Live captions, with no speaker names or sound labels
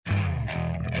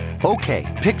Okay,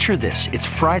 picture this. It's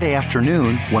Friday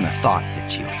afternoon when a thought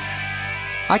hits you.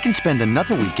 I can spend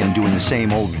another weekend doing the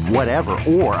same old whatever,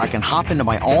 or I can hop into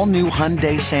my all-new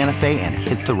Hyundai Santa Fe and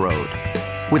hit the road.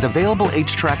 With available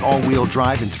H-Track all-wheel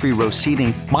drive and 3-row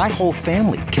seating, my whole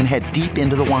family can head deep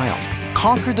into the wild.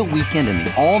 Conquer the weekend in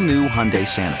the all-new Hyundai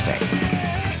Santa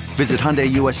Fe. Visit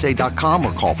HyundaiUSA.com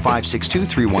or call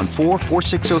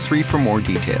 562-314-4603 for more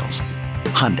details.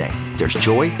 Hyundai, there's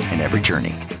joy in every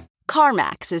journey.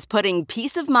 CarMax is putting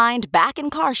peace of mind back in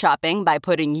car shopping by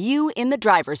putting you in the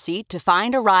driver's seat to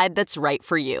find a ride that's right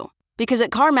for you. Because at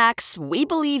CarMax, we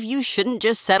believe you shouldn't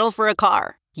just settle for a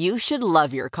car. You should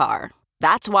love your car.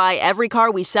 That's why every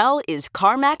car we sell is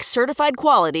CarMax certified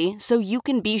quality, so you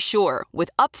can be sure with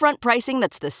upfront pricing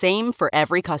that's the same for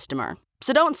every customer.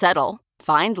 So don't settle.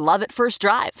 Find love at first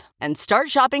drive and start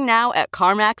shopping now at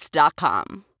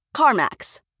CarMax.com.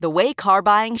 CarMax, the way car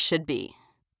buying should be.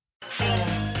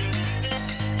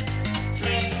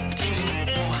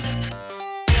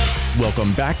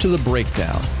 Welcome back to The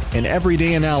Breakdown, an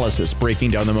everyday analysis breaking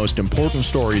down the most important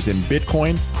stories in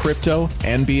Bitcoin, crypto,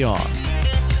 and beyond.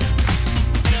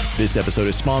 This episode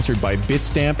is sponsored by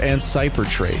Bitstamp and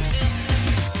CipherTrace.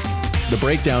 The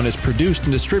Breakdown is produced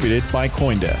and distributed by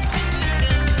CoinDesk.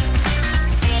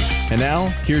 And now,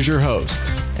 here's your host,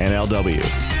 NLW.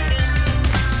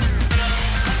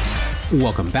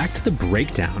 Welcome back to The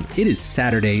Breakdown. It is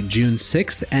Saturday, June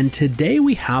 6th, and today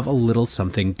we have a little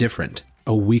something different,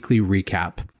 a weekly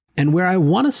recap. And where I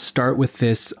want to start with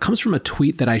this comes from a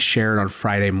tweet that I shared on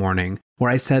Friday morning, where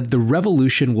I said, the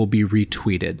revolution will be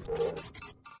retweeted.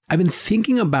 I've been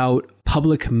thinking about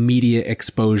public media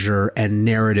exposure and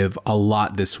narrative a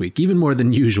lot this week, even more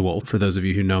than usual. For those of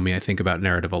you who know me, I think about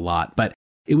narrative a lot. But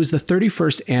it was the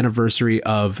 31st anniversary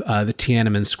of the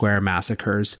Tiananmen Square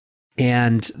massacres.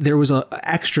 And there was an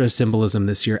extra symbolism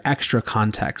this year, extra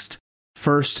context.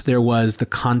 First, there was the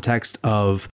context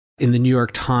of, in the New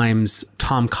York Times,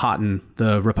 Tom Cotton,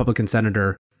 the Republican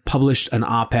senator, published an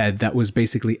op-ed that was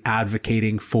basically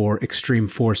advocating for extreme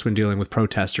force when dealing with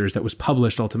protesters that was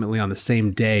published ultimately on the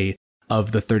same day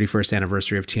of the 31st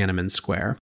anniversary of Tiananmen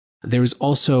Square. There was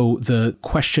also the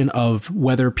question of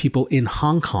whether people in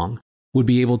Hong Kong would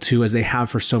be able to, as they have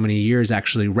for so many years,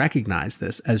 actually recognize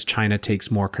this as China takes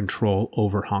more control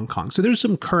over Hong Kong. So there's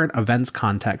some current events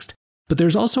context, but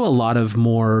there's also a lot of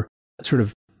more sort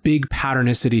of big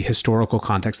patternicity historical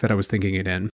context that I was thinking it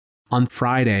in. On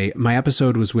Friday, my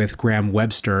episode was with Graham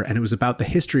Webster, and it was about the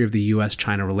history of the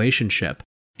US-China relationship.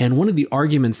 And one of the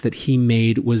arguments that he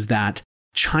made was that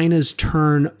China's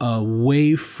turn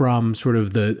away from sort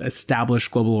of the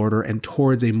established global order and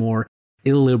towards a more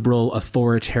illiberal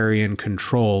authoritarian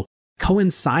control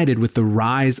coincided with the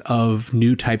rise of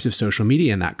new types of social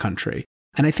media in that country.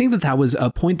 And I think that that was a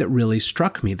point that really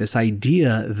struck me, this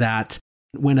idea that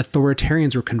when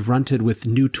authoritarians were confronted with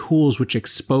new tools which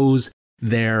expose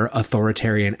their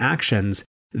authoritarian actions,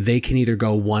 they can either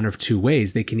go one of two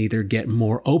ways. They can either get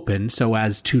more open so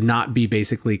as to not be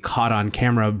basically caught on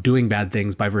camera doing bad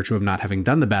things by virtue of not having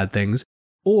done the bad things,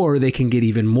 or they can get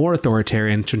even more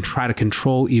authoritarian to try to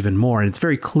control even more. And it's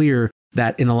very clear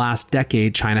that in the last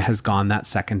decade, China has gone that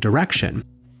second direction.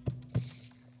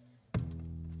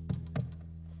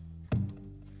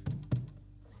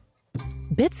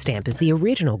 Bitstamp is the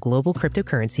original global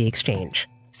cryptocurrency exchange.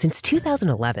 Since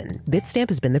 2011, Bitstamp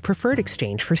has been the preferred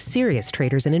exchange for serious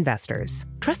traders and investors.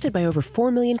 Trusted by over 4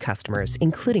 million customers,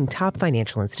 including top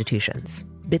financial institutions.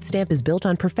 Bitstamp is built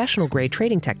on professional-grade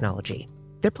trading technology.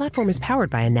 Their platform is powered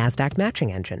by a NASDAQ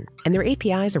matching engine, and their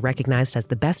APIs are recognized as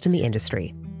the best in the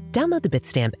industry. Download the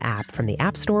Bitstamp app from the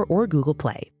App Store or Google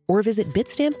Play, or visit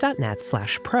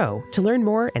bitstamp.net/pro to learn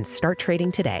more and start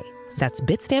trading today. That's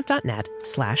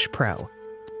bitstamp.net/pro.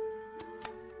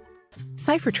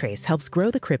 CipherTrace helps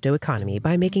grow the crypto economy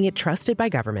by making it trusted by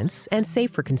governments and safe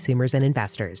for consumers and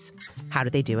investors. How do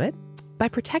they do it? By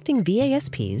protecting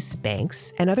VASPs,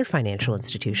 banks, and other financial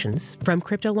institutions from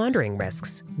crypto laundering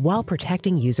risks while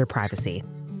protecting user privacy.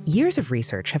 Years of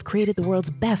research have created the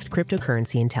world's best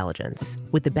cryptocurrency intelligence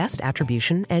with the best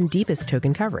attribution and deepest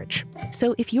token coverage.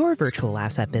 So if your virtual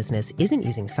asset business isn't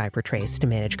using CipherTrace to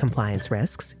manage compliance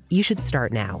risks, you should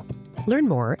start now. Learn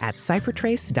more at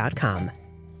CipherTrace.com.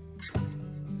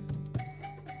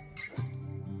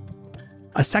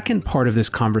 A second part of this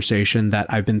conversation that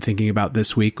I've been thinking about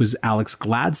this week was Alex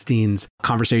Gladstein's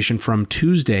conversation from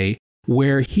Tuesday,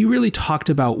 where he really talked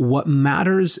about what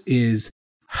matters is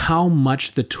how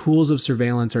much the tools of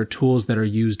surveillance are tools that are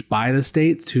used by the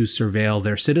state to surveil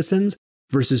their citizens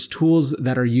versus tools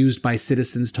that are used by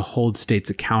citizens to hold states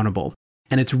accountable.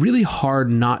 And it's really hard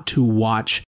not to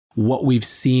watch what we've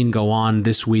seen go on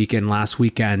this week and last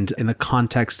weekend in the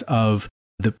context of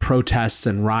the protests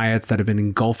and riots that have been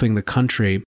engulfing the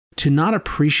country, to not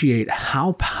appreciate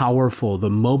how powerful the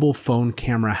mobile phone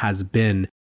camera has been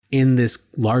in this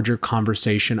larger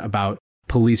conversation about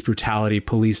police brutality,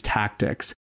 police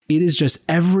tactics. It is just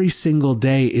every single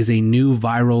day is a new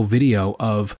viral video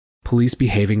of police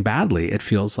behaving badly, it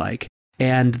feels like.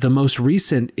 And the most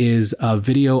recent is a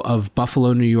video of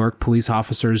Buffalo, New York police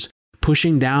officers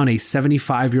pushing down a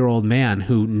 75-year-old man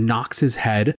who knocks his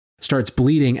head, starts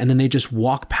bleeding, and then they just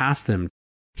walk past him.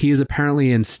 He is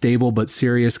apparently in stable but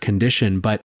serious condition.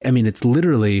 But I mean, it's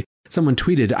literally, someone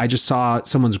tweeted, I just saw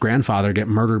someone's grandfather get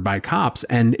murdered by cops.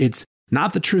 And it's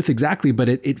not the truth exactly, but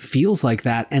it feels like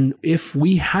that. And if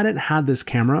we hadn't had this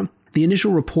camera, the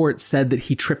initial report said that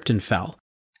he tripped and fell.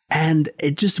 And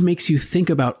it just makes you think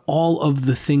about all of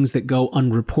the things that go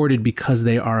unreported because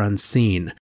they are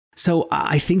unseen. So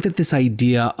I think that this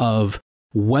idea of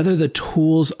whether the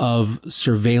tools of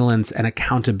surveillance and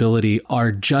accountability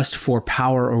are just for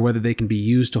power or whether they can be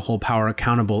used to hold power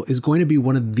accountable is going to be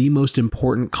one of the most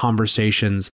important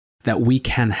conversations that we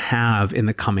can have in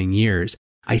the coming years.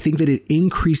 I think that it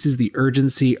increases the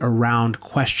urgency around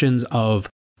questions of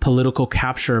political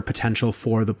capture potential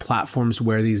for the platforms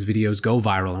where these videos go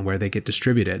viral and where they get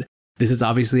distributed. This is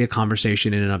obviously a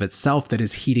conversation in and of itself that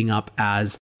is heating up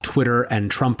as Twitter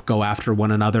and Trump go after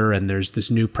one another, and there's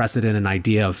this new precedent and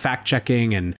idea of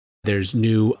fact-checking, and there's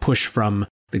new push from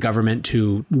the government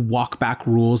to walk back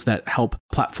rules that help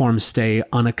platforms stay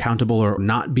unaccountable or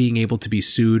not being able to be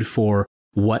sued for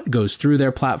what goes through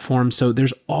their platform. So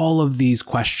there's all of these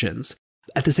questions.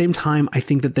 At the same time, I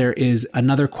think that there is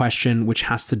another question which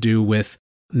has to do with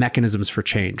mechanisms for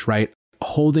change, right?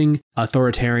 Holding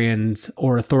authoritarians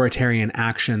or authoritarian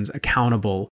actions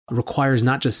accountable requires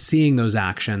not just seeing those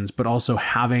actions, but also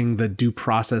having the due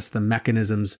process, the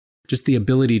mechanisms, just the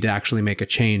ability to actually make a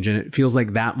change. And it feels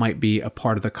like that might be a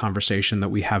part of the conversation that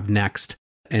we have next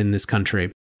in this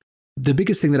country. The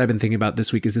biggest thing that I've been thinking about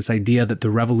this week is this idea that the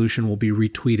revolution will be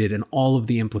retweeted and all of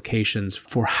the implications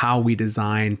for how we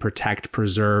design, protect,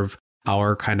 preserve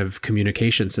our kind of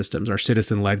communication systems, our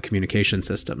citizen-led communication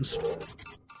systems.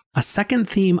 A second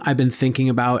theme I've been thinking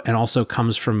about, and also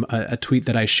comes from a tweet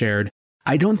that I shared,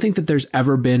 I don't think that there's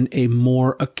ever been a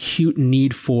more acute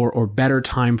need for or better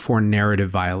time for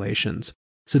narrative violations.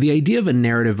 So the idea of a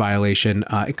narrative violation,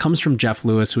 it comes from Jeff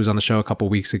Lewis, who was on the show a couple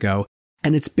weeks ago.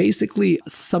 And it's basically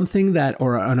something that,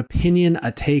 or an opinion,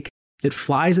 a take that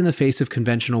flies in the face of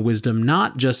conventional wisdom,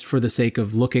 not just for the sake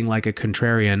of looking like a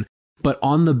contrarian, but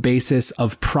on the basis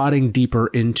of prodding deeper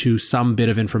into some bit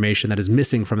of information that is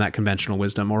missing from that conventional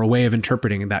wisdom or a way of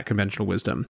interpreting that conventional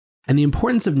wisdom. And the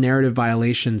importance of narrative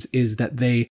violations is that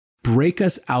they break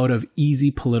us out of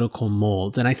easy political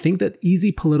molds. And I think that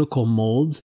easy political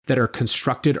molds that are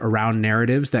constructed around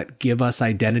narratives that give us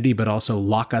identity, but also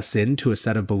lock us into a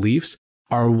set of beliefs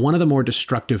are one of the more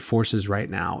destructive forces right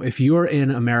now. If you're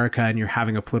in America and you're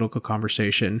having a political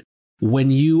conversation,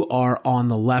 when you are on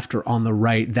the left or on the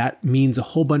right, that means a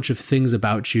whole bunch of things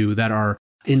about you that are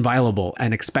inviolable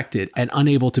and expected and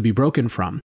unable to be broken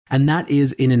from. And that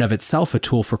is in and of itself a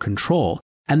tool for control.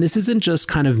 And this isn't just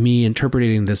kind of me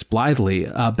interpreting this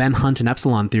blithely. Ben Hunt in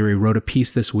Epsilon Theory wrote a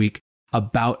piece this week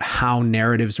about how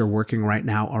narratives are working right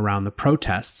now around the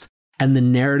protests. And the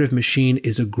narrative machine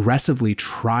is aggressively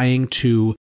trying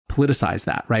to politicize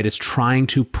that, right? It's trying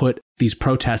to put these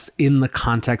protests in the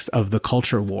context of the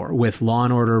culture war with law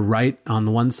and order right on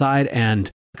the one side and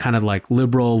kind of like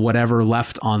liberal whatever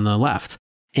left on the left.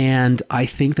 And I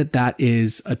think that that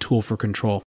is a tool for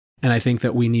control. And I think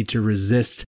that we need to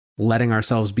resist letting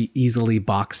ourselves be easily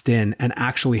boxed in and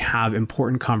actually have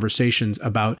important conversations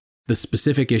about the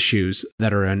specific issues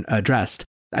that are addressed.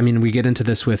 I mean, we get into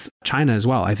this with China as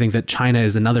well. I think that China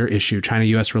is another issue.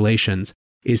 China-US relations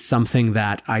is something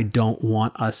that I don't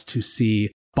want us to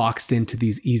see boxed into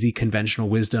these easy conventional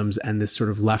wisdoms and this sort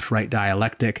of left-right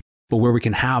dialectic, but where we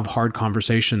can have hard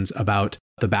conversations about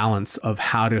the balance of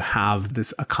how to have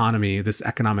this economy, this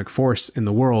economic force in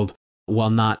the world, while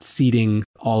not ceding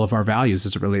all of our values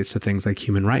as it relates to things like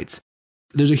human rights.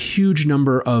 There's a huge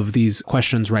number of these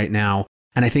questions right now.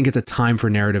 And I think it's a time for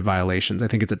narrative violations. I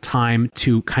think it's a time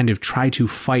to kind of try to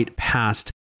fight past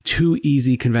too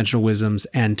easy conventional wisdoms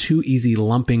and too easy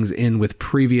lumpings in with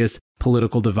previous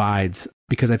political divides,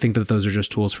 because I think that those are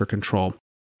just tools for control.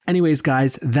 Anyways,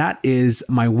 guys, that is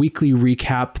my weekly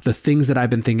recap, the things that I've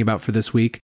been thinking about for this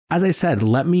week. As I said,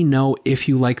 let me know if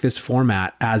you like this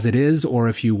format as it is, or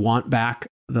if you want back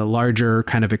the larger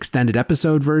kind of extended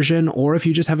episode version, or if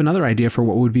you just have another idea for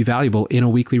what would be valuable in a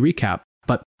weekly recap.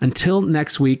 But until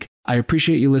next week, I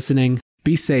appreciate you listening.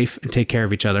 Be safe and take care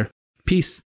of each other. Peace.